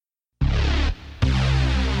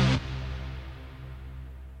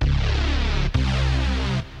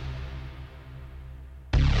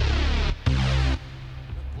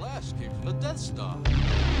Death Star.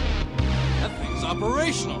 That thing's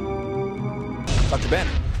operational. Dr. Banner.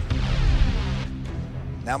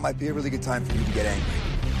 Now might be a really good time for you to get angry.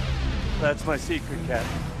 That's my secret, Cap.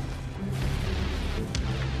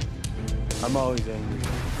 I'm always angry.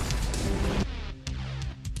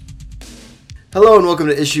 Hello and welcome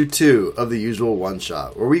to issue 2 of the usual One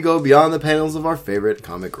Shot, where we go beyond the panels of our favorite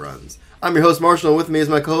comic runs. I'm your host Marshall, and with me is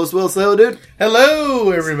my co-host Will. Say hello, dude.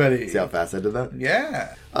 Hello, everybody. See how fast I did that?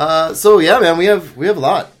 Yeah. So yeah, man, we have a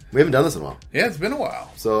lot. We haven't done this in a while. Yeah, it's been a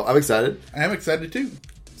while. So I'm excited. I am excited too.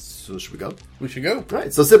 So should we go? We should go. All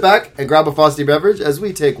right, so sit back and grab a frosty beverage as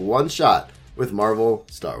we take one shot with Marvel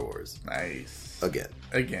Star Wars. Nice. Again.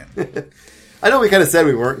 I know we kind of said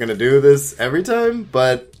we weren't going to do this every time,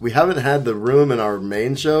 but we haven't had the room in our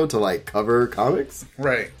main show to, like, cover comics.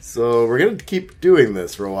 Right. So we're going to keep doing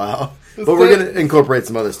this for a while. But we're going to incorporate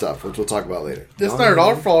some other stuff, which we'll talk about later. It's not at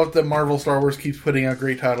our fault that Marvel Star Wars keeps putting out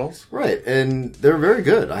great titles. Right, and they're very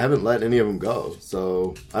good. I haven't let any of them go,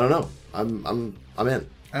 so I don't know. I'm in.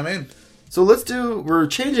 I'm in. So we're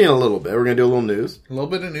changing it a little bit. We're going to do a little news. A little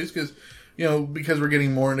bit of news because we're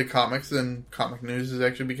getting more into comics, and comic news is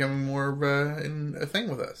actually becoming more of a thing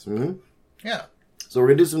with us. Mm-hmm. Yeah. So we're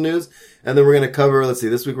going to do some news, and then we're going to cover,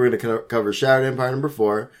 this week we're going to cover Shattered Empire number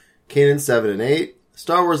 4, Kanan 7 and 8,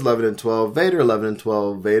 Star Wars 11 and 12, Vader 11 and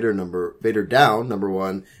 12, Vader Down number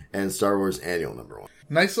 1, and Star Wars Annual number 1.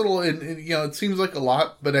 Nice little, it seems like a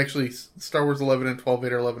lot, but actually Star Wars 11 and 12,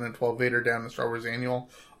 Vader 11 and 12, Vader Down, and Star Wars Annual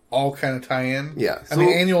all kind of tie in. Yeah. So,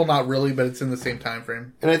 Annual not really, but it's in the same time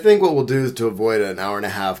frame. And I think what we'll do is to avoid an hour and a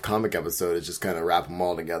half comic episode is just kind of wrap them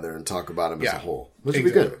all together and talk about them as a whole. Which would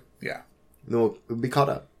be good. Yeah. And then we'll be caught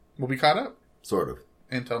up. We'll be caught up. Sort of.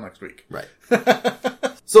 Until next week. Right.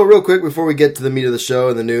 So real quick, before we get to the meat of the show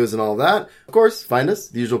and the news and all that, of course, find us,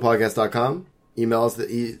 theusualpodcast.com. Email us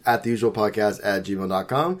at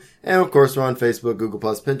theusualpodcast@gmail.com. And of course, we're on Facebook, Google+,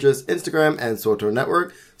 Pinterest, Instagram, and SWTOR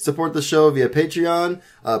Network. Support the show via Patreon,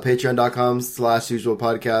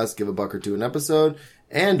 patreon.com/usualpodcast. Give $1 or $2 an episode.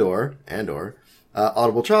 And or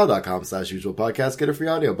audibletrial.com/usualpodcast. Get a free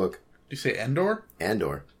audiobook. Did you say Endor?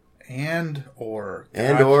 And/or. And/or.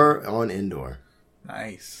 And/or on Indoor.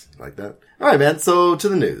 Nice. Like that. All right, man. So to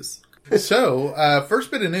the news. So, first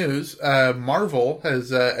bit of news, Marvel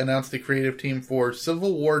has announced a creative team for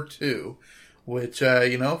Civil War 2, which,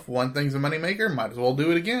 if one thing's a moneymaker, might as well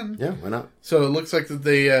do it again. Yeah, why not? So it looks like that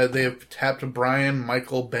they have tapped Brian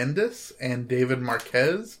Michael Bendis and David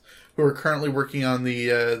Marquez, who are currently working on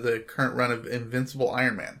the current run of Invincible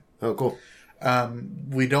Iron Man. Oh, cool.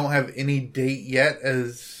 We don't have any date yet,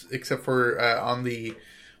 except for on the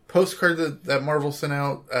postcard that Marvel sent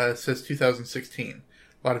out, says 2016.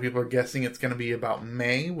 A lot of people are guessing it's going to be about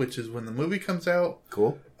May, which is when the movie comes out.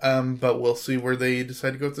 Cool. But we'll see where they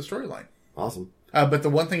decide to go with the storyline. Awesome. But the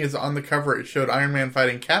one thing is, on the cover, it showed Iron Man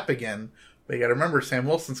fighting Cap again. But you got to remember, Sam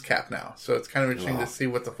Wilson's Cap now. So it's kind of interesting to see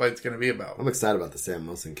what the fight's going to be about. I'm excited about the Sam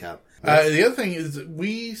Wilson Cap. The other thing is,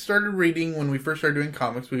 we started reading, when we first started doing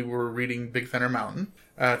comics, we were reading Big Thunder Mountain.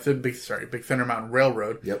 Big Thunder Mountain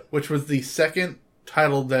Railroad. Yep. Which was the second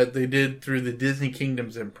title that they did through the Disney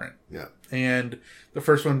Kingdoms imprint. Yeah. And the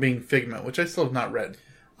first one being Figment, which I still have not read.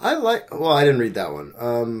 I didn't read that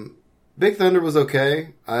one. Big Thunder was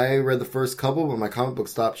okay. I read the first couple, but my comic book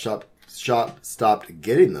shop stopped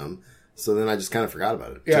getting them. So then I just kind of forgot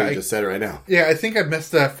about it. Yeah, you just said it right now. Yeah, I think I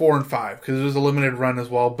missed 4 and 5 because it was a limited run as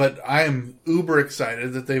well. But I am uber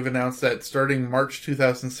excited that they've announced that starting March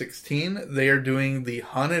 2016, they are doing the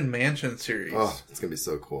Haunted Mansion series. Oh, it's going to be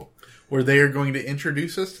so cool. Where they are going to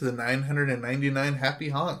introduce us to the 999 happy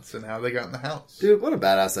haunts and how they got in the house. Dude, what a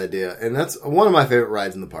badass idea. And that's one of my favorite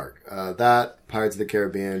rides in the park. That, Pirates of the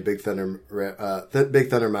Caribbean, Big Thunder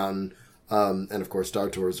Mountain, and of course Star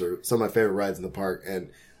Tours are some of my favorite rides in the park. And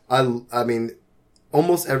I mean,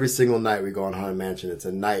 almost every single night we go on Haunted Mansion. It's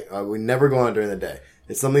a night. We never go on it during the day.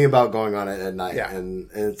 It's something about going on it at night. Yeah. And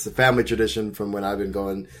it's a family tradition from when I've been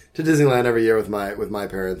going to Disneyland every year with my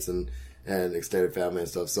parents and extended family and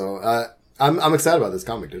stuff. So I'm excited about this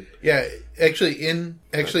comic, dude. Yeah, actually in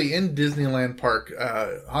Disneyland Park,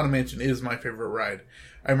 Haunted Mansion is my favorite ride.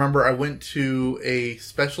 I remember I went to a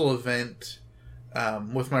special event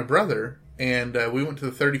with my brother, and we went to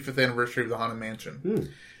the 35th anniversary of the Haunted Mansion.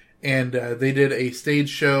 And they did a stage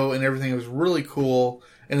show and everything. It was really cool,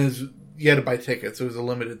 and you had to buy tickets. It was a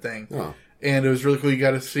limited thing. Oh. And it was really cool. You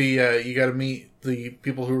got to see, you got to meet the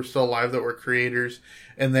people who were still alive that were creators.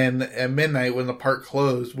 And then at midnight, when the park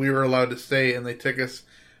closed, we were allowed to stay, and they took us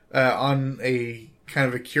on a kind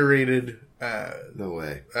of a curated No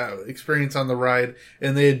way. experience on the ride,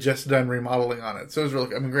 and they had just done remodeling on it. So it was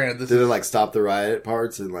really, I mean, granted, this Did is... it like stop the riot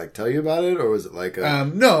parts and like tell you about it, or was it like a...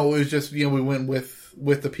 no, it was just, you know, we went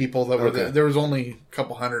with the people that were Okay. there. There was only a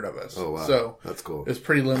couple hundred of us. Oh wow, So that's cool. it was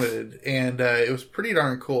pretty limited, and it was pretty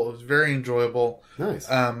darn cool. It was very enjoyable. Nice.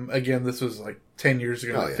 Again, this was like 10 years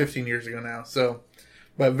ago, Oh, yeah. 15 years ago now. So,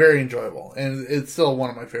 but very enjoyable, and it's still one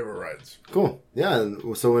of my favorite rides. Cool. Yeah.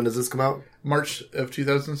 And so when does this come out? March of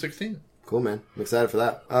 2016. Cool, man. I'm excited for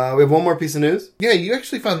that. We have one more piece of news. Yeah, you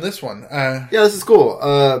actually found this one. Yeah, this is cool.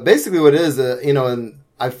 Basically what it is, you know, and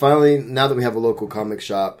I finally, now that we have a local comic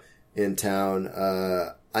shop in town,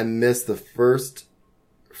 I missed the first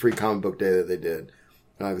free comic book day that they did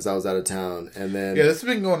because I was out of town, and then Yeah, this has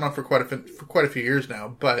been going on for quite a few years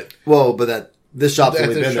now, but this shop's At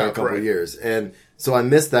only this been there a shop, couple right. of years, and so I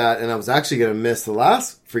missed that, and I was actually going to miss the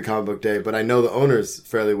last free comic book day, but I know the owners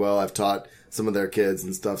fairly well. I've taught some of their kids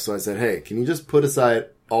and stuff, so I said, hey, can you just put aside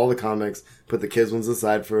all the comics, put the kids ones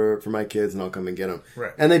aside for my kids, and I'll come and get them.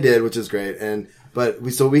 Right. And they did, which is great. But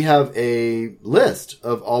we have a list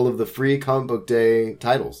of all of the free comic book day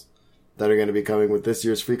titles that are going to be coming with this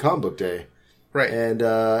year's free comic book day. right. And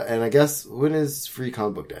I guess, when is free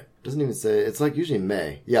comic book day? Doesn't even say. It's like usually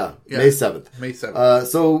May. Yeah. Yeah. May 7th. May 7th.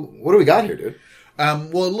 So what do we got here, dude?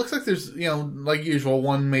 Well, it looks like there's, you know, like usual,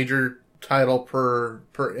 one major title per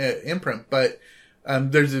imprint, but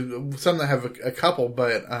there's some that have a couple,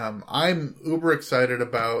 but I'm uber excited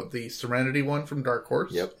about the Serenity one from Dark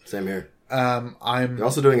Horse. Yep. Same here. I'm They're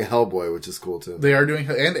also doing a Hellboy, which is cool too. They are doing,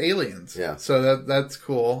 and Aliens. Yeah. So that's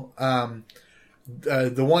cool.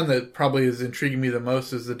 The one that probably is intriguing me the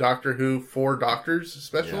most is the Doctor Who 4 Doctors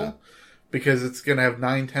special, Yeah. because it's going to have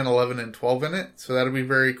 9, 10, 11, and 12 in it. So that'll be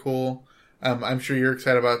very cool. I'm sure you're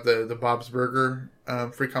excited about the Bob's Burger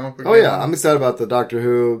free comic book. Oh yeah, I'm excited about the Doctor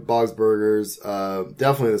Who, Boggs Burgers,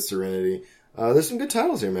 definitely the Serenity. There's some good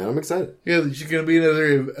titles here, man. I'm excited. Yeah, there's going to be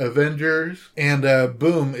another Avengers, and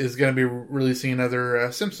Boom is going to be releasing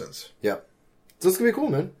another Simpsons. Yep. So it's gonna be cool,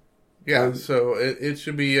 man. Yeah, so it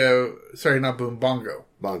should be, sorry, not Boom, Bongo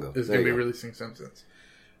Bongo is There going to you be go. releasing Simpsons.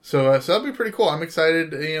 So that'll be pretty cool. I'm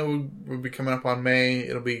excited. You know, we'll be coming up on May.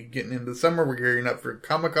 It'll be getting into the summer. We're gearing up for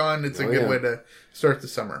Comic-Con. It's a good way to start the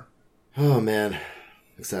summer. Oh man,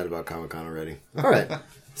 excited about Comic-Con already. All right,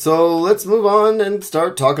 so let's move on and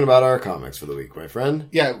start talking about our comics for the week, my friend.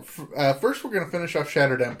 Yeah, first we're going to finish off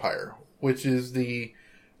Shattered Empire, which is the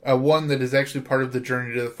one that is actually part of the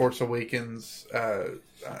Journey to the Force Awakens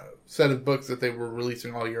set of books that they were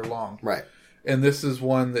releasing all year long. Right. And this is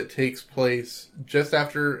one that takes place just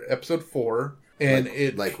after episode 4. And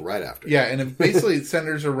like right after. Yeah, and it basically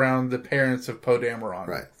centers around the parents of Poe Dameron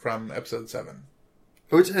Right. from episode 7.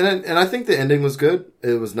 Which and I think the ending was good.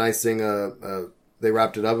 It was nice seeing they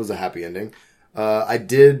wrapped it up. It was a happy ending. I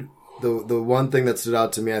did the one thing that stood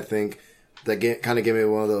out to me. I think that kind of gave me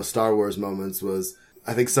one of those Star Wars moments was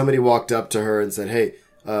I think somebody walked up to her and said, "Hey,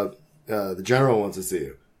 the general wants to see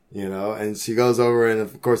you." You know, and she goes over, and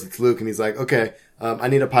of course it's Luke, and he's like, "Okay, I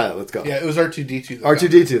need a pilot. Let's go." Yeah, it was R2-D2.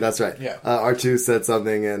 R2-D2, that's right. Yeah. R2 said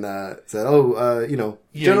something and said,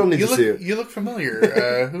 General needs to see you. You look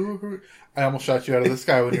familiar. Who? I almost shot you out of the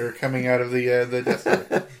sky when you were coming out of the Death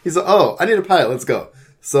Star. He's like, "Oh, I need a pilot. Let's go."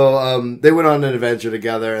 So they went on an adventure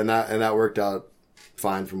together, and that worked out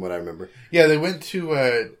fine from what I remember. Yeah, they went to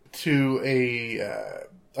a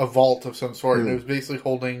vault of some sort, and it was basically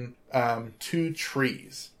holding 2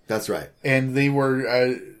 trees. That's right. And they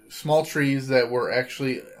were small trees that were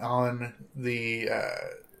actually on the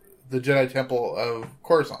Jedi Temple of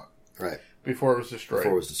Coruscant. Right. Before it was destroyed.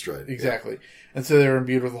 Before it was destroyed. Exactly. And so they were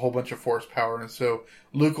imbued with a whole bunch of force power. And so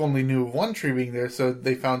Luke only knew of 1 tree being there, so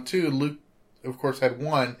they found 2. Luke, of course, had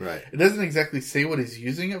 1. Right. It doesn't exactly say what he's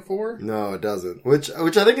using it for. No, it doesn't. Which I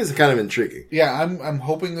think is kind of intriguing. Yeah, I'm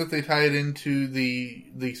hoping that they tie it into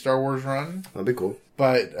the Star Wars run. That'd be cool.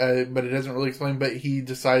 But it doesn't really explain. But he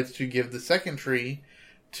decides to give the second tree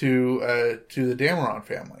to the Dameron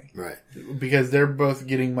family, Right. because they're both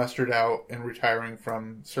getting mustered out and retiring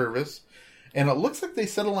from service, and it looks like they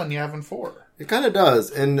settle on Yavin 4. It kind of does,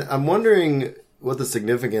 and I'm wondering what the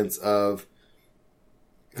significance of,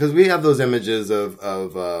 because we have those images of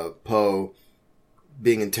Poe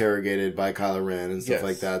being interrogated by Kylo Ren and stuff Yes.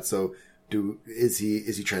 like that. So, is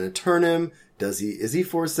he trying to turn him? Is he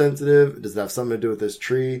force sensitive? Does it have something to do with this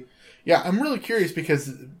tree? Yeah, I'm really curious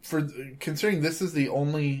because considering this is the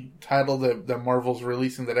only title that Marvel's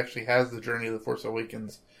releasing that actually has the Journey of the Force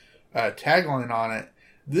Awakens tagline on it,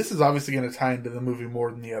 this is obviously going to tie into the movie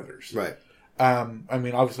more than the others. Right. I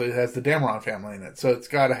mean, obviously it has the Dameron family in it, so it's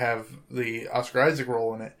got to have the Oscar Isaac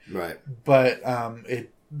role in it. Right. But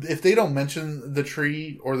if they don't mention the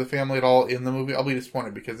tree or the family at all in the movie, I'll be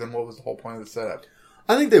disappointed, because then what was the whole point of the setup?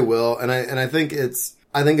 I think they will, and I think it's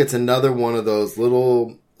another one of those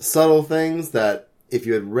little subtle things that if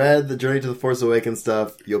you had read the Journey to the Force Awakens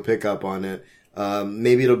stuff, you'll pick up on it.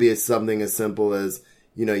 Maybe it'll be something as simple as,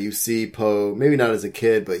 you see Poe, maybe not as a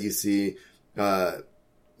kid, but you see,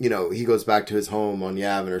 he goes back to his home on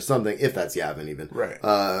Yavin or something, if that's Yavin even. Right.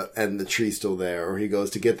 And the tree's still there, or he goes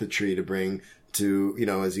to get the tree to bring to,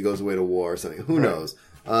 as he goes away to war or something. Who knows?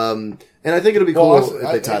 And I think it'll be cool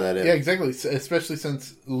if they tie that in. Yeah, exactly. Especially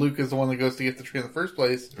since Luke is the one that goes to get the tree in the first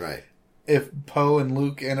place. Right. If Poe and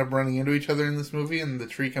Luke end up running into each other in this movie and the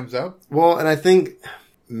tree comes out. Well, and I think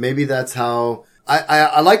maybe that's how...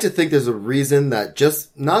 I like to think there's a reason that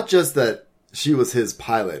not just that she was his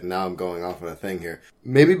pilot, and now I'm going off on a thing here.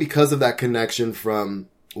 Maybe because of that connection from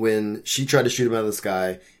when she tried to shoot him out of the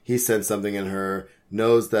sky, he sensed something in her,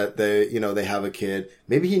 knows that they have a kid.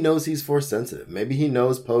 Maybe he knows he's Force sensitive. Maybe he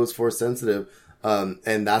knows Poe's Force sensitive,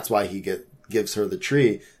 and that's why he gives her the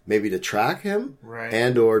tree, maybe to track him, right,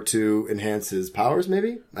 and or to enhance his powers.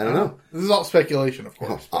 Maybe, I don't know. This is all speculation, of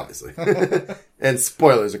course, obviously, and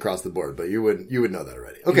spoilers across the board. But you would know that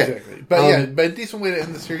already. Okay, exactly. But but a decent way to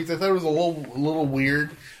end the series. I thought it was a little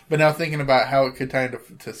weird, but now thinking about how it could tie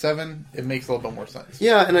into 7, it makes a little bit more sense.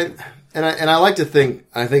 Yeah, and I like to think.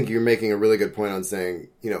 I think you're making a really good point on saying,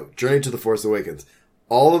 Journey to the Force Awakens.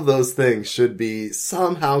 All of those things should be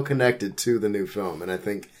somehow connected to the new film, and I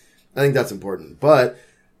think that's important. But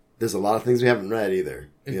there's a lot of things we haven't read either.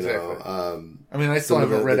 Exactly. I still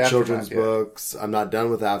haven't read the Aftermath children's yet. books. I'm not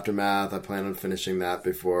done with Aftermath. I plan on finishing that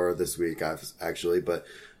before this week, actually. But,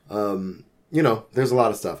 there's a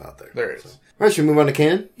lot of stuff out there. There is. So. All right, should we move on to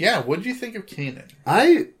Kanan? Yeah, what did you think of Kanan?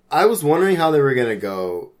 I was wondering how they were going to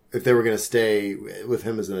go, if they were going to stay with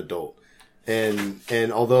him as an adult.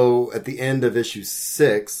 And although at the end of issue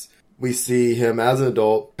 6, we see him as an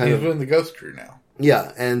adult. He's doing the Ghost Crew now.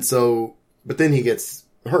 Yeah, and so, but then he gets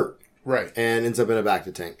hurt. Right. And ends up in a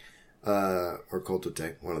Bacta tank. Or Kolto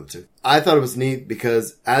tank, one of the two. I thought it was neat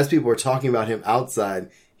because as people are talking about him outside,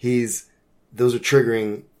 those are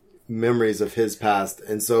triggering memories of his past.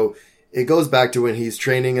 And so it goes back to when he's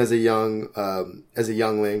training as a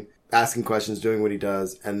youngling, asking questions, doing what he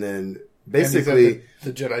does, and then basically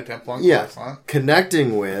the Jedi Temple on yeah, Coruscant.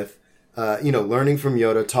 connecting with, learning from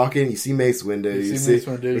Yoda, talking. You see Mace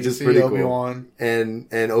Windu, which is pretty Obi-Wan. cool,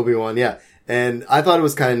 and Obi-Wan, yeah. And I thought it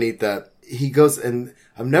was kind of neat that he goes, and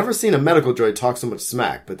I've never seen a medical droid talk so much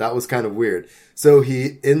smack, but that was kind of weird. So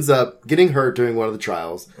he ends up getting hurt during one of the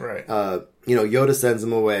trials. Right. Yoda sends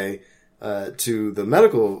him away to the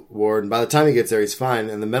medical ward, and by the time he gets there, he's fine.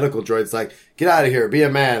 And the medical droid's like, "Get out of here, be a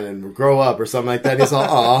man, and grow up," or something like that. And he's all,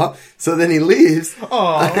 "Aw." So then he leaves.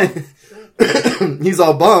 Aw. He's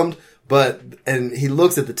all bummed, and he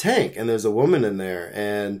looks at the tank, and there's a woman in there,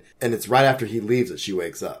 and it's right after he leaves that she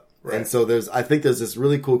wakes up. Right. And so I think there's this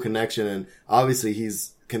really cool connection, and obviously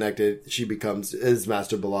he's connected. She becomes his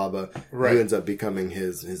Master Balaba, right, who ends up becoming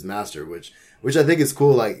his master, which I think is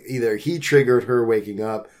cool. Like either he triggered her waking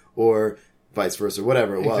up, or vice versa,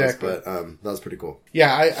 whatever it was. Exactly. But that was pretty cool.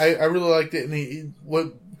 Yeah, I really liked it, and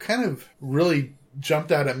what kind of really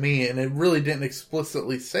jumped out at me, and it really didn't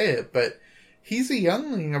explicitly say it, but he's a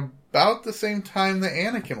youngling about the same time that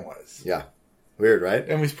Anakin was. Yeah. Weird, right?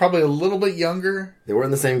 And he's probably a little bit younger. They were in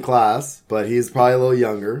the same class, but he's probably a little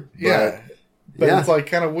younger. But it's like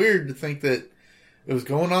kind of weird to think that it was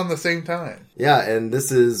going on the same time. Yeah, and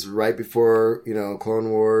this is right before, Clone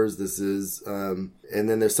Wars. This is, and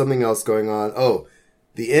then there's something else going on. Oh,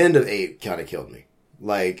 the end of 8 kind of killed me.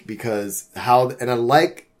 Because and I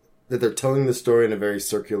like that they're telling the story in a very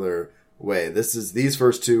circular way. These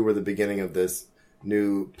first 2 were the beginning of this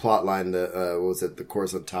new plot line, what was it, the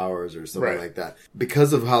Coruscant Towers or something like that.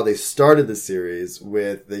 Because of how they started the series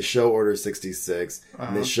they show Order 66,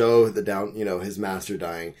 and they show his master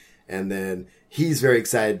dying, and then he's very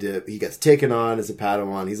excited he gets taken on as a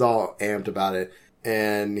Padawan. He's all amped about it,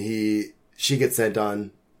 and she gets sent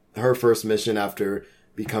on her first mission after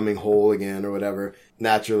becoming whole again or whatever.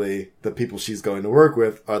 Naturally, the people she's going to work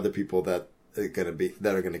with are the people that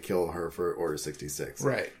are going to kill her for Order 66.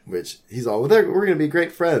 Right. Which he's all, we're going to be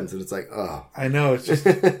great friends. And it's like, oh. I know, it's just,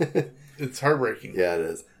 it's heartbreaking. Yeah, it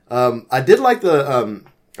is. I did like the,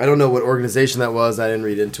 I don't know what organization that was. I didn't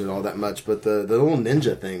read into it all that much, but the little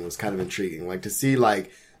ninja thing was kind of intriguing. To see,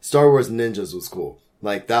 Star Wars ninjas was cool.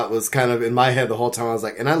 Like, that was kind of in my head the whole time. I was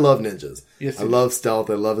like, and I love ninjas. Yes, I love stealth.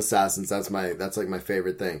 I love assassins. That's like my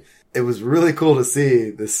favorite thing. It was really cool to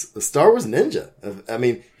see this Star Wars ninja. I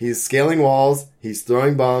mean, he's scaling walls, he's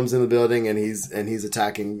throwing bombs in the building, and he's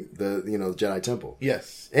attacking the Jedi Temple.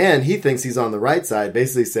 Yes. And he thinks he's on the right side,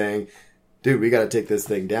 basically saying, dude, we got to take this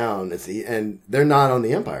thing down. And they're not on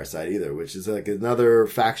the Empire side either, which is like another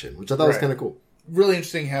faction, which I thought was kind of cool. Really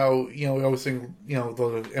interesting how, we always think,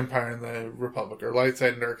 the Empire and the Republic are light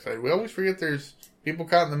side and dark side. We always forget there's people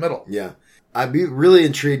caught in the middle. Yeah. I'd be really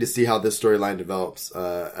intrigued to see how this storyline develops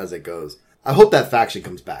as it goes. I hope that faction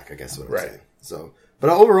comes back, I guess is what I'm saying. So, but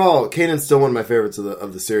overall, Kanan's still one of my favorites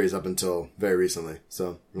of the series up until very recently.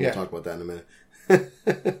 So we'll talk about that in a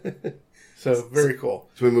minute. So, very cool.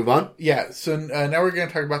 Should we move on? Yeah, so now we're going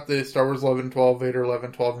to talk about the Star Wars 11-12, Vader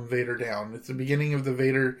 11-12, and Vader Down. It's the beginning of the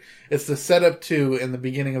Vader... It's the setup to and the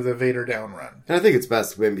beginning of the Vader Down run. And I think it's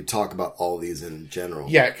best to maybe talk about all these in general.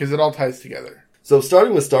 Yeah, because it all ties together. So,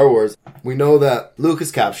 starting with Star Wars, we know that Luke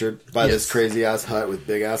is captured by this crazy-ass hut with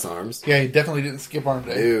big-ass arms. Yeah, he definitely didn't skip arm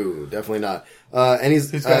day. Ew, definitely not. And he's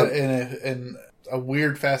got a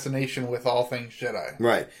weird fascination with all things Jedi.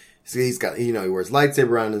 Right. So he's got, he wears lightsabers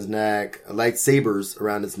around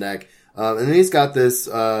his neck. And then he's got this,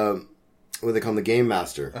 what they call him, the Game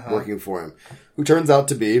Master, working for him, who turns out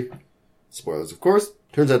to be, spoilers of course,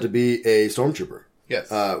 turns out to be a stormtrooper.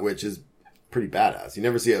 Yes. Which is pretty badass. You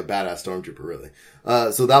never see a badass stormtrooper, really.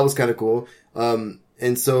 So that was kind of cool.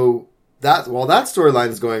 And so while that storyline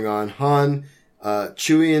is going on, Han,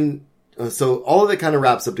 Chewie, and so all of it kind of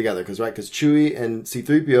wraps up together, because Chewie and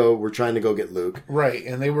C-3PO were trying to go get Luke. Right,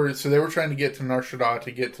 and they were trying to get to Nar Shaddaa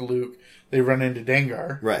to get to Luke. They run into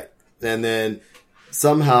Dengar. Right. And then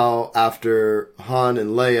somehow after Han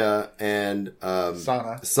and Leia and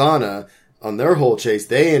Sana on their whole chase,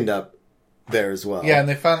 they end up there as well. Yeah, and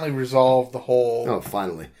they finally resolved the whole... Oh,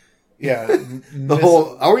 finally. Yeah.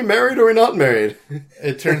 Are we married or are we not married?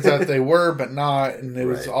 It turns out they were, but not, and it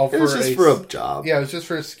was all for a job. Yeah, it was just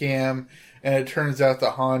for a scam, and it turns out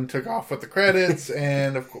that Han took off with the credits,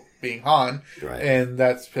 and of course, being Han, and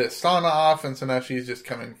that's pissed Sana off, and so now she's just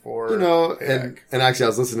coming for... and actually I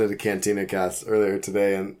was listening to the Cantina cast earlier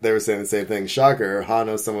today, and they were saying the same thing. Shocker, Han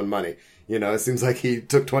owes someone money. It seems like he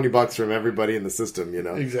took $20 from everybody in the system,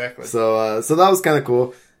 Exactly. So that was kind of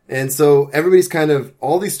cool. And so everybody's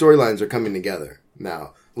all these storylines are coming together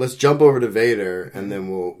now. Let's jump over to Vader, and then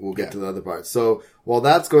we'll get to the other parts. So while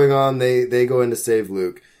that's going on, they go in to save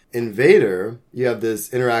Luke. In Vader, you have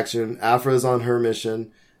this interaction. Afra's on her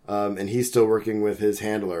mission, and he's still working with his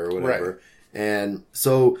handler or whatever. Right. And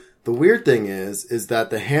so the weird thing is that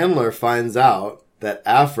the handler finds out that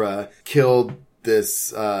Afra killed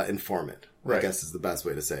this informant. Right. I guess is the best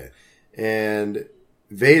way to say it. And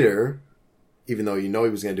Vader, even though he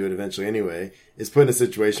was going to do it eventually anyway, is put in a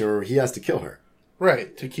situation where he has to kill her.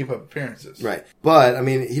 Right, to keep up appearances. Right. But,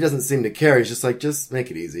 he doesn't seem to care. He's just like, just make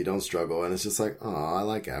it easy. Don't struggle. And it's just like, oh, I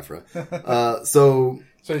like Afra. So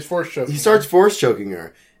he's force choking. He starts force choking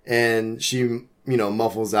her. And she,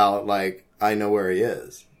 muffles out like, I know where he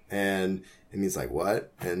is. And he's like,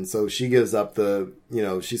 what? And so she gives up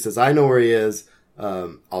she says, I know where he is.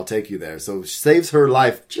 I'll take you there. So she saves her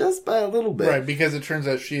life just by a little bit. Right, because it turns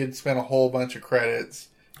out she had spent a whole bunch of credits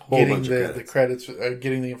getting the credits,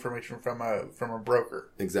 getting the information from a broker.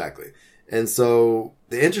 Exactly. And so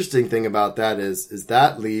the interesting thing about that is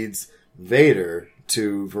that leads Vader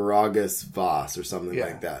to Varagus Voss or something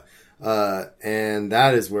like that. And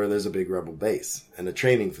that is where there's a big rebel base and a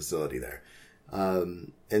training facility there.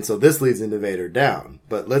 And so this leads into Vader Down.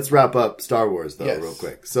 But let's wrap up Star Wars though real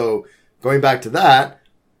quick. So going back to that,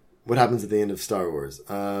 what happens at the end of Star Wars?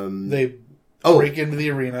 They break into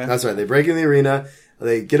the arena. That's right. They break into the arena.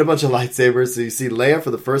 They get a bunch of lightsabers. So you see Leia for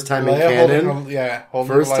the first time in canon. Holding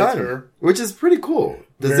first time. Which is pretty cool.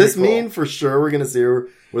 Does this mean for sure we're going to see her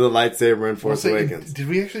with a lightsaber in Force Awakens? Did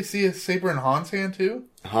we actually see a saber in Han's hand too?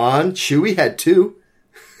 Han, Chewie had two.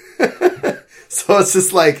 So it's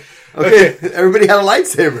just like... Okay, everybody had a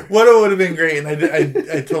lightsaber. What it would have been great, and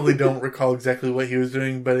I totally don't recall exactly what he was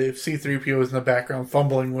doing, but if C-3PO was in the background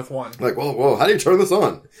fumbling with one. Like, whoa, how do you turn this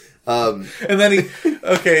on? And then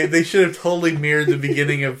they should have totally mirrored the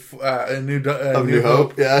beginning of New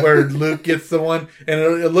Hope, where Luke gets the one, and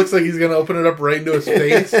it looks like he's going to open it up right into his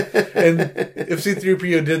face. And if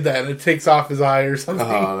C-3PO did that, and it takes off his eye or something.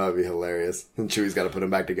 Oh, that would be hilarious. And Chewie's got to put him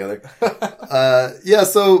back together.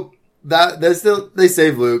 So... they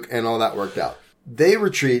save Luke and all that worked out. They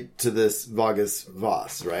retreat to this Varagus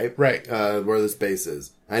Voss, right? Right. Where this base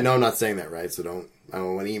is. I know I'm not saying that right, so I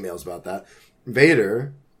don't want emails about that.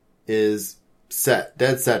 Vader is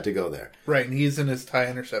dead set to go there. Right, and he's in his TIE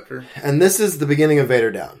Interceptor. And this is the beginning of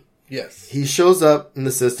Vader Down. Yes. He shows up in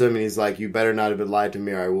the system and he's like, you better not have been lied to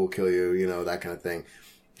me or I will kill you, you know, that kind of thing.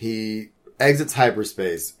 He exits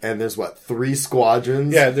hyperspace and there's 3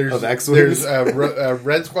 squadrons of X-Wings? There's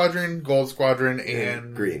Red Squadron, Gold Squadron,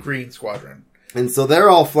 and Green Squadron. And so they're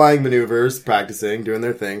all flying maneuvers, practicing, doing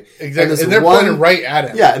their thing. Exactly. And they're pointing right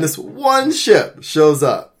at him. Yeah, and this one ship shows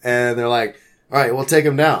up and they're like, all right, we'll take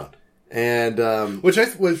him down. And which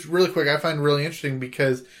was really quick, I find really interesting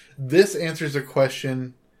because this answers a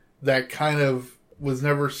question that kind of was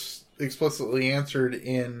never explicitly answered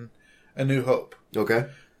in A New Hope. Okay.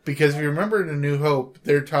 Because if you remember in A New Hope,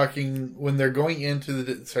 they're talking when they're going into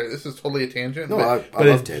the. Sorry, this is totally a tangent. No, I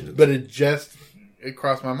love tangents. But it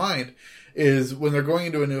crossed my mind is when they're going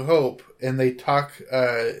into A New Hope and they talk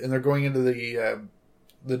and they're going into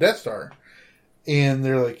the Death Star and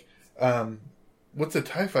they're like, what's a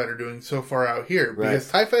TIE fighter doing so far out here? Because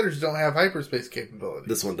TIE fighters don't have hyperspace capability.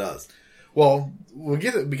 This one does. Well, we'll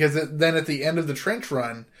get it because then at the end of the trench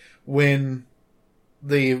run, when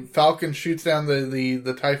the Falcon shoots down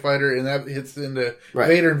the TIE fighter and that hits into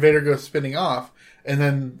Vader and Vader goes spinning off,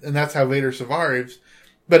 and that's how Vader survives.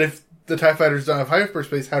 But if the TIE fighters don't have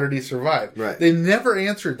hyperspace, how did he survive? Right. They never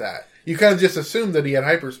answered that. You kind of just assumed that he had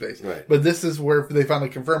hyperspace. Right. But this is where they finally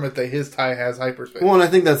confirm it that his TIE has hyperspace. Well, and I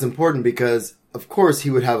think that's important because, of course, he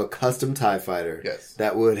would have a custom TIE fighter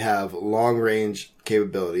that would have long-range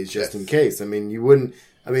capabilities just in case. I mean, you wouldn't...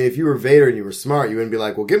 I mean, if you were Vader and you were smart, you wouldn't be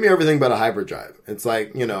like, well, give me everything but a hyperdrive. It's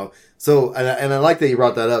like, you know... So, and I like that you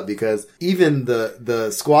brought that up because even the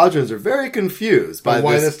squadrons are very confused by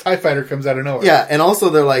why this TIE fighter comes out of nowhere. Yeah, and also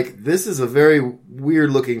they're like, this is a very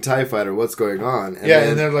weird-looking TIE fighter. What's going on? And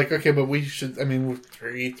and they're like, okay, but we should... I mean,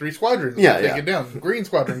 three squadrons. Take it down. Green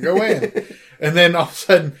Squadron, go in. And then all of a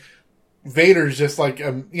sudden... Vader's just like,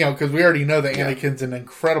 you know, because we already know that Anakin's an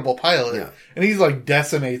incredible pilot, and he's like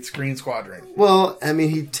decimates Green Squadron. Well, I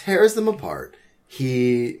mean, he tears them apart.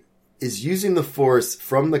 He is using the Force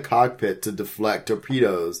from the cockpit to deflect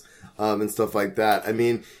torpedoes and stuff like that. I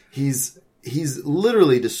mean, he's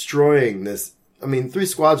literally destroying this. I mean, 3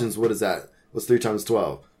 squadrons. What is that? What's 3 times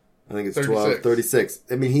 12? I think it's 12, 36.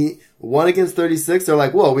 I mean, he 1 against 36. They're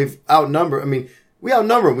like, well, we've outnumbered. I mean, we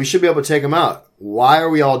outnumber him. We should be able to take him out. Why are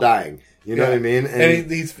we all dying? You know what I mean?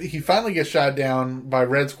 And he finally gets shot down by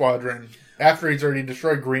Red Squadron after he's already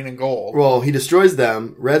destroyed Green and Gold. Well, he destroys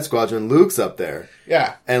them. Red Squadron. Luke's up there.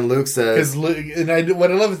 Yeah. And Luke says... What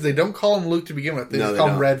I love is they don't call him Luke to begin with. They just call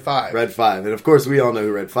him Red 5. Red 5. And of course, we all know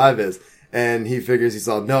who Red 5 is. And he figures, he's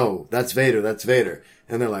all, no, that's Vader. That's Vader.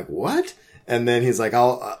 And they're like, what? And then he's like,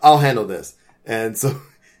 I'll handle this. And so,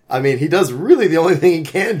 I mean, he does really the only thing he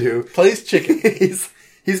can do. Plays chicken.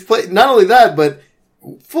 He's played, not only that, but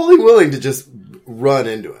fully willing to just run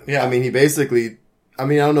into him. Yeah. I mean, he basically, I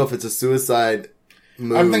don't know if it's a suicide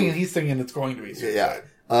move. I'm thinking he's thinking it's going to be suicide.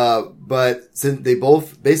 Yeah. But since they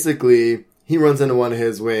both, basically, he runs into one of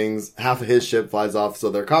his wings, half of his ship flies off, so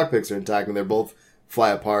their cockpits are intact, and they both fly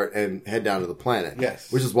apart and head down to the planet.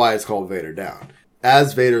 Yes. Which is why it's called Vader Down.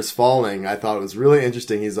 As Vader's falling, I thought it was really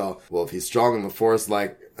interesting. He's all, well, if he's strong in the Force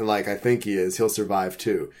like I think he is, he'll survive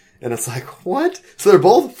too. And it's like, what? So they're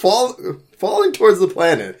both falling towards the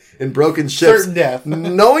planet in broken ships. Certain death.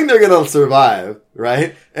 Knowing they're going to survive,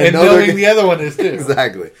 right? And knowing the other one is too.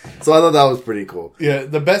 Exactly. So I thought that was pretty cool. Yeah,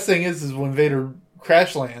 the best thing is when Vader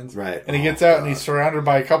crash lands. Right. And he gets out and he's surrounded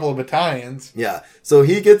by a couple of battalions. Yeah. So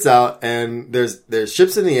he gets out and there's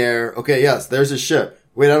ships in the air. Okay, yes, there's a ship.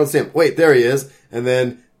 Wait, I don't see him. Wait, there he is. And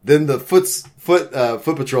then the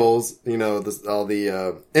foot patrols, you know, all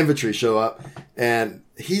the infantry show up, and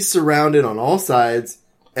he's surrounded on all sides,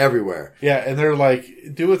 everywhere. Yeah, and they're like,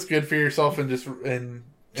 "Do what's good for yourself and just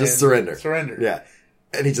surrender." Surrender. Yeah,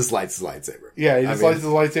 and he just lights his lightsaber. Yeah, he just lights his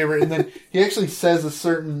lightsaber, and then he actually says a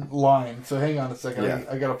certain line. So hang on a second,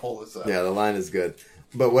 I gotta pull this up. Yeah, the line is good.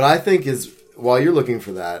 But what I think is, while you're looking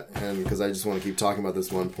for that, and because I just want to keep talking about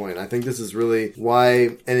this one point, I think this is really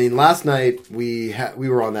why. And last night we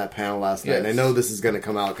were on that panel last night, and I know this is going to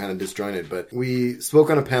come out kind of disjointed, but we spoke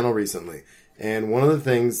on a panel recently, and one of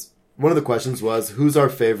the questions was, who's our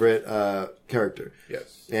favorite character?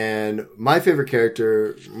 Yes. And my favorite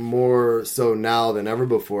character, more so now than ever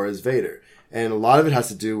before, is Vader. And a lot of it has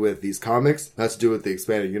to do with these comics, it has to do with the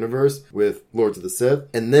expanded universe, with Lords of the Sith,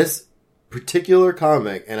 and this particular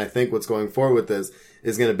comic, and I think what's going forward with this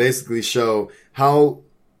is going to basically show how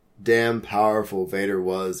damn powerful Vader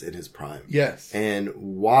was in his prime. Yes. And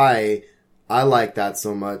why I like that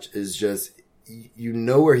so much is just, you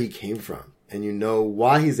know where he came from, and you know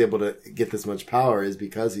why he's able to get this much power is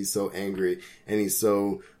because he's so angry and he's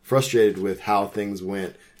so frustrated with how things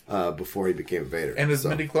went before he became Vader. And his So-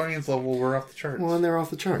 midichlorians level were off the charts. Well, and they're off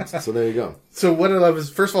the charts. So there you go. So what I love is,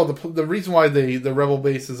 first of all, the reason why the Rebel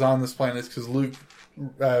base is on this planet is because Luke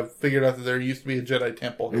figured out that there used to be a Jedi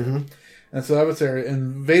temple here. Mm-hmm. And so that was there.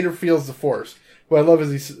 And Vader feels the Force. What I love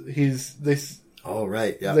is Oh,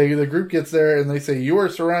 right. Yeah. the group gets there and they say, "You are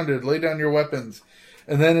surrounded. Lay down your weapons."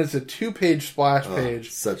 And then it's a 2-page splash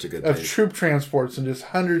page Such a good of page. troop transports and just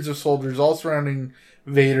hundreds of soldiers all surrounding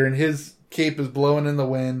Vader, and his cape is blowing in the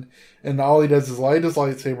wind, and all he does is light his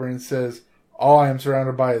lightsaber and says, "All I am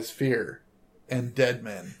surrounded by is fear and dead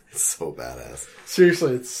men." It's so badass.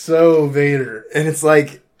 Seriously, it's so Vader. And it's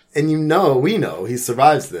like, and we know he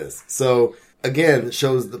survives this. So again, it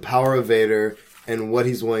shows the power of Vader and what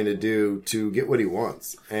he's willing to do to get what he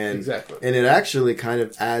wants. And, Exactly. And it actually kind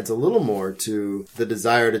of adds a little more to the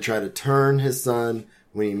desire to try to turn his son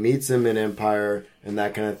when he meets him in Empire and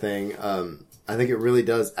that kind of thing. I think it really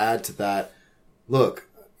does add to that. Look,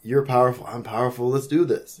 you're powerful. I'm powerful. Let's do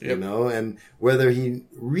this. Yep. You know, and whether he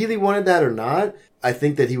really wanted that or not, I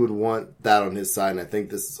think that he would want that on his side. And I think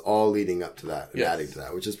this is all leading up to that and Yes. adding to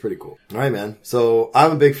that, which is pretty cool. All right, man. So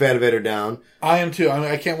I'm a big fan of Vader Down. I am too. I mean,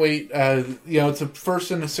 I can't wait. It's a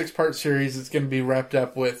first in a 6-part series. It's going to be wrapped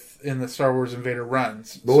up in the Star Wars Invader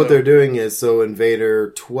runs. But what they're doing is, so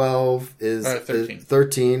Invader 12 is 13.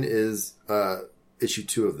 13 is issue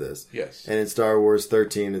 2 of this. Yes. And in Star Wars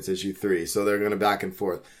 13, it's issue 3. So they're going to back and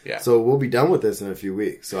forth. Yeah. So we'll be done with this in a few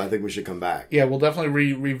weeks. So I think we should come back. Yeah, we'll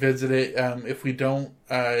definitely revisit it. If we don't,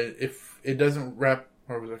 if it doesn't wrap,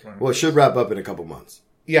 where was I going? Well, it should wrap up in a couple months.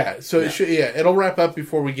 Yeah, so it should. Yeah, it'll wrap up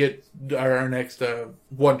before we get our next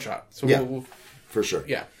one shot. So Yeah. we'll For sure.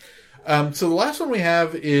 yeah. So the last one we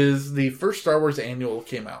have is the first Star Wars annual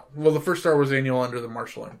came out. Well, the first Star Wars annual under the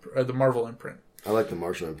Marvel imprint. I like the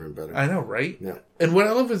Marshall imprint better. I know, right? Yeah. And what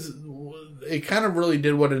I love is it kind of really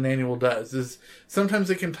did what an annual does. Is sometimes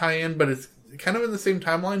it can tie in, but it's kind of in the same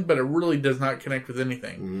timeline, but it really does not connect with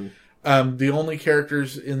anything. Mm-hmm. The only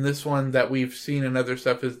characters in this one that we've seen in other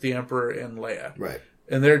stuff is the Emperor and Leia. Right.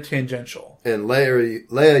 And they're tangential. And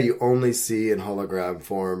Leia you only see in hologram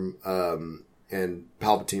form, and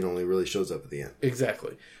Palpatine only really shows up at the end.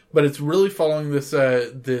 Exactly. But it's really following this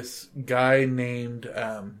this guy named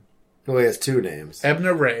Oh, he has 2 names.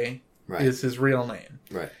 Ebna Ray Right. is his real name.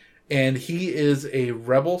 Right. And he is a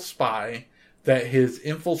rebel spy that has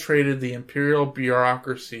infiltrated the Imperial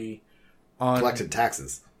bureaucracy on... Collected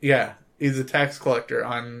taxes. Yeah, he's a tax collector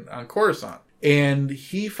on Coruscant. And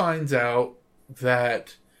he finds out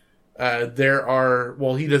that there are...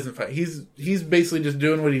 Well, he doesn't find... He's basically just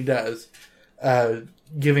doing what he does,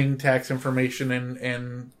 giving tax information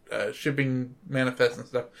and shipping manifests and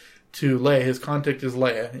stuff to Leia. His contact is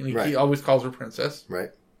Leia, and he Right. always calls her princess.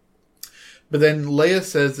 Right. But then Leia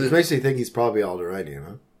says that... Which makes me think he's probably Alderaanian,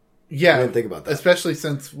 huh? Yeah, I didn't think about that. Especially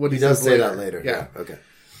since what He he does says say later. that later. Yeah. Okay.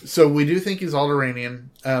 So we do think he's Alderaanian,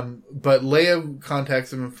 but Leia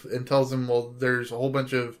contacts him and tells him, well, there's a whole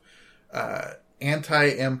bunch of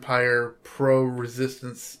anti-Empire,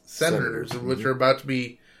 pro-resistance senators, which are about to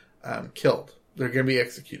be killed. They're going to be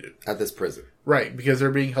executed. At this prison. Right, because they're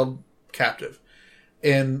being held captive.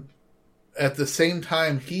 And at the same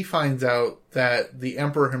time, he finds out that the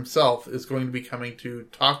Emperor himself is going to be coming to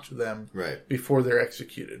talk to them Right. before they're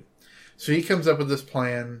executed. So he comes up with this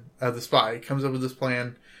plan, the spy comes up with this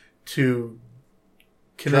plan to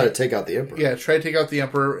Try to take out the Emperor. yeah, try to take out the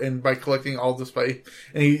Emperor, and by collecting all the spies.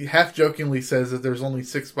 And he half-jokingly says that there's only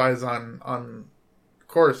 6 spies on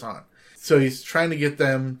Coruscant. So he's trying to get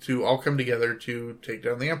them to all come together to take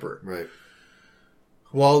down the Emperor. Right.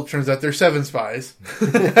 Well, it turns out there's 7 spies.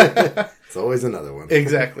 It's always another one.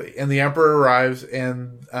 Exactly. And the Emperor arrives,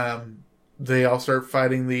 and they all start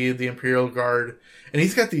fighting the Imperial Guard. And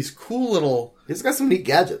he's got these cool little... He's got some neat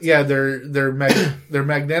gadgets. Yeah, they're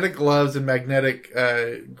magnetic gloves and magnetic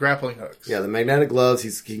grappling hooks. Yeah, the magnetic gloves,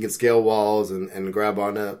 he can scale walls and grab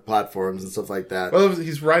onto platforms and stuff like that. Well,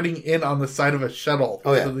 he's riding in on the side of a shuttle.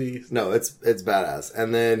 Oh, yeah. So the- No, it's badass.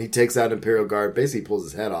 And then he takes out Imperial Guard, basically pulls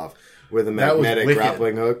his head off with a That was magnetic wicked.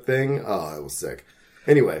 grappling hook thing. Oh, it was sick.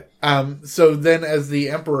 Anyway, So then as the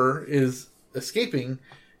Emperor is escaping,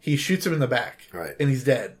 he shoots him in the back. Right. And he's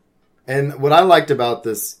dead. and what I liked about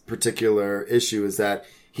this particular issue is that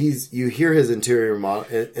you hear his interior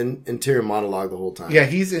monologue the whole time. Yeah,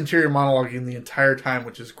 he's interior monologuing the entire time,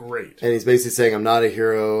 which is great. And he's basically saying, I'm not a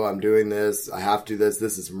hero, I'm doing this, I have to do this,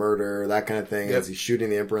 this is murder, that kind of thing, Yep. as he's shooting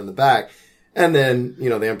the Emperor in the back. And then,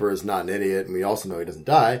 the Emperor is not an idiot, and we also know he doesn't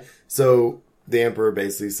die. So the Emperor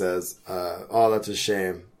basically says, oh, that's a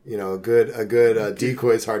shame. A good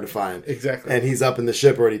decoy is hard to find. Exactly. And he's up in the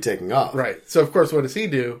ship already taking off. Right. So, of course, what does he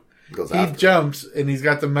do? goes he after. jumps and he's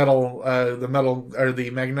got the metal or the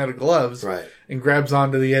magnetic gloves, Right. and grabs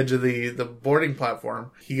onto the edge of the boarding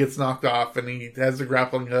platform. He gets knocked off, and he has the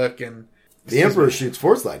grappling hook, and The Emperor shoots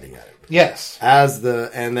Force Lightning at him. yes,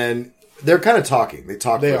 And then they're kind of talking. They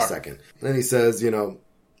talk They for a are. second. Then he says,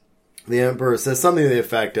 the Emperor says something to the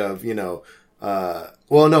effect of,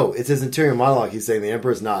 well, no, it's his interior monologue. He's saying the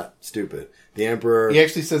Emperor's not stupid. The Emperor, he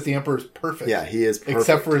actually says the Emperor's perfect. yeah, he is perfect.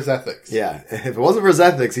 except for his ethics. Yeah, if it wasn't for his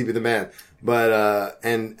ethics, he'd be the man. But,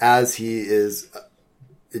 and as he is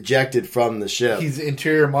ejected from the ship. He's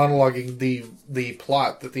interior monologuing the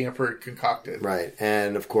plot that the Emperor concocted. Right,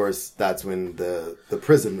 and of course, that's when the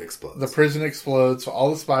prison explodes. The prison explodes, so all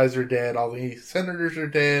the spies are dead, all the senators are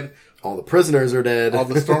dead, All the prisoners are dead. all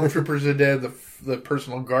the stormtroopers are dead, the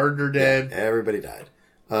personal guard are dead. Everybody died.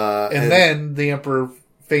 And then the Emperor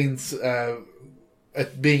feigns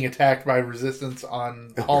being attacked by resistance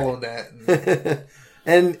on HoloNet.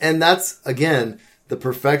 And that's, again, the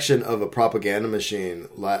perfection of a propaganda machine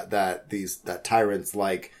that tyrants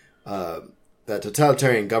that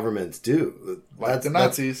totalitarian governments do. Like the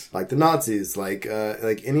Nazis. Like the Nazis, like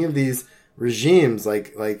any of these regimes,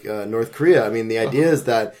 like North Korea. I mean, the idea is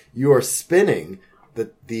that you are spinning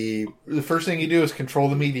the first thing you do is control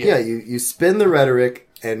the media. Yeah, you spin the rhetoric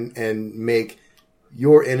and make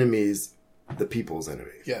your enemies the people's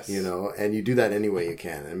enemies. Yes. And you do that any way you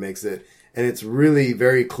can. It makes it, and it's really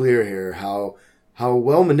very clear here how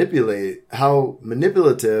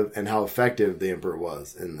manipulative and how effective the Emperor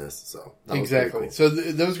was in this. So that was very exactly. cool. So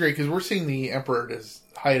that was great because we're seeing the Emperor at his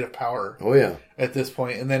height of power. Oh yeah, at this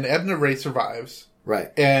point, and then Edna Ray survives.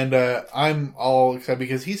 right. And I'm all excited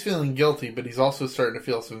because he's feeling guilty, but he's also starting to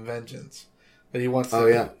feel some vengeance that he wants to. Oh,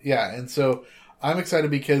 yeah. Yeah, and so I'm excited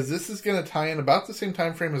because this is going to tie in about the same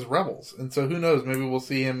time frame as Rebels. And so who knows, maybe we'll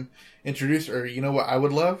see him introduced, or you know what I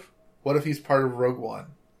would love? What if he's part of Rogue One?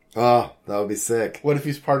 Oh, that would be sick. What if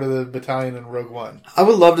he's part of the battalion in Rogue One? I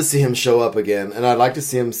would love to see him show up again, and I'd like to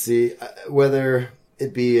see him whether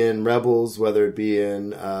it be in Rebels, whether it be in,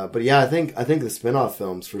 but yeah, I think the spin-off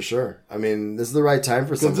films for sure. I mean, this is the right time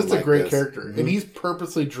for something Because it's like a great this. character, Mm-hmm. and he's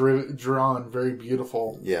purposely drawn very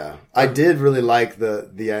beautiful. Yeah, I did really like the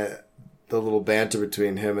little banter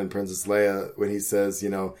between him and Princess Leia when he says,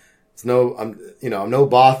 it's I'm no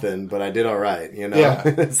Bothan, but I did all right. Yeah,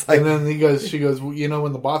 it's like, and then she goes, when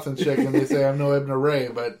the Bothans check and they say I'm no Edna Ray,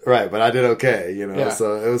 but right, but I did okay. Yeah.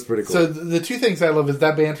 So it was pretty cool. So the two things I love is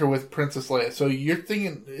that banter with Princess Leia. So you're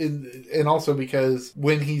thinking, and also because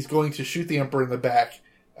when he's going to shoot the Emperor in the back,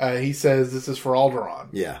 he says this is for Alderaan.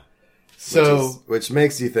 yeah. So Which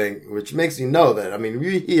makes you know that, I mean,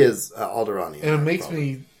 he is Alderanian. and it makes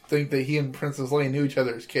me think that he and Princess Leia knew each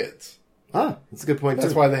other as kids. Ah, that's a good point,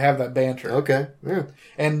 That's too. why they have that banter. Okay, yeah.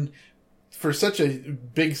 And for such a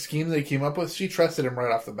big scheme they came up with, she trusted him right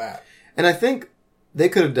off the bat. And I think they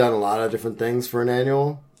could have done a lot of different things for an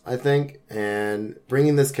annual, I think. And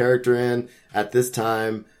bringing this character in at this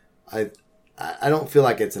time, I don't feel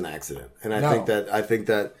like it's an accident. And I think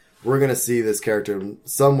that we're going to see this character in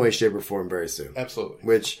some way, shape, or form very soon. Absolutely.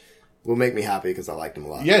 Which will make me happy because I liked him a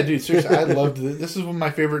lot. Yeah, dude, seriously, I loved this. This is one of my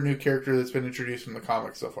favorite new character that's been introduced in the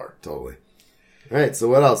comics so far. Totally. All right, so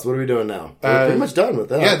what else? What are we doing now? We're pretty much done with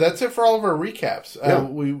that. Yeah, that's it for all of our recaps. Yeah.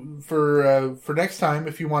 For next time,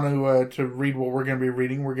 if you want to read what we're going to be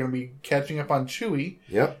reading, we're going to be catching up on Chewie.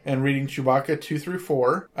 Yep. And reading Chewbacca 2 through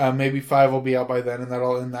 4. Maybe 5 will be out by then, and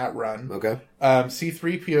that'll end that run. Okay.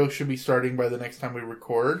 C-3PO should be starting by the next time we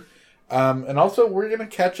record. And also, we're going to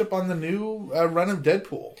catch up on the new run of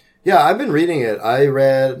Deadpool. Yeah, I've been reading it. I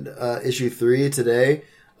read issue 3 today.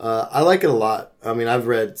 I like it a lot. I mean, I've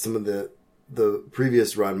read some of the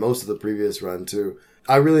previous run, most of the previous run too.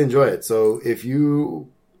 I really enjoy it. So if you've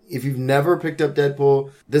never picked up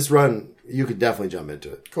Deadpool, this run you could definitely jump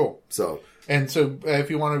into it. Cool. So if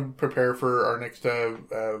you want to prepare for our next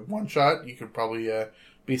one shot, you could probably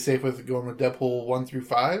be safe with going with Deadpool 1 through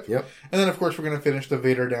 5. Yep. And then of course we're going to finish the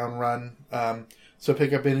Vader Down run. So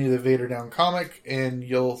pick up any of the Vader Down comic, and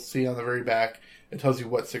you'll see on the very back it tells you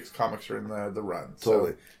what 6 comics are in the run.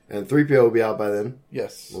 Totally. So, And 3PO will be out by then.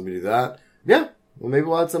 yes, We'll do that. Yeah. Well, maybe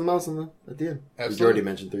we'll add something else at the end. Absolutely. You already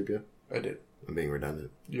mentioned 3PO. I did. I'm being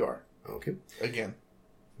redundant. You are Okay. again.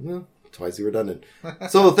 Well, twice redundant.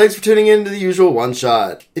 So thanks for tuning in to The Usual One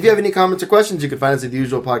Shot. If you have any comments or questions, you can find us at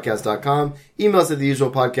theusualpodcast.com, email us at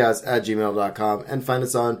theusualpodcast@gmail.com, and find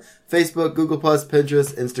us on Facebook, Google+,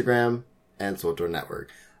 Pinterest, Instagram, and Sotor Network.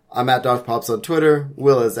 I'm at Dosh Pops on Twitter.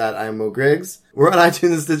 Will is at IMO Griggs. We're on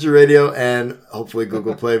iTunes and Stitcher Radio, and hopefully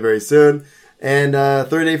Google Play very soon. And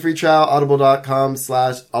 30-day free trial,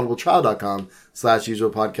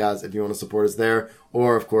 audibletrial.com/usual podcast if you want to support us there.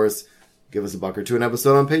 Or, of course, give us $1 or $2 an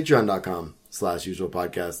episode on patreon.com/usual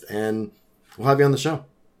podcast, and we'll have you on the show.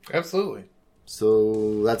 Absolutely.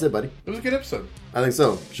 So that's it, buddy. It was a good episode. I think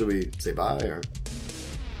so. Should we say bye or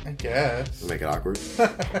I guess. make it awkward? All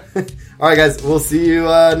right, guys. We'll see you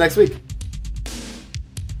next week.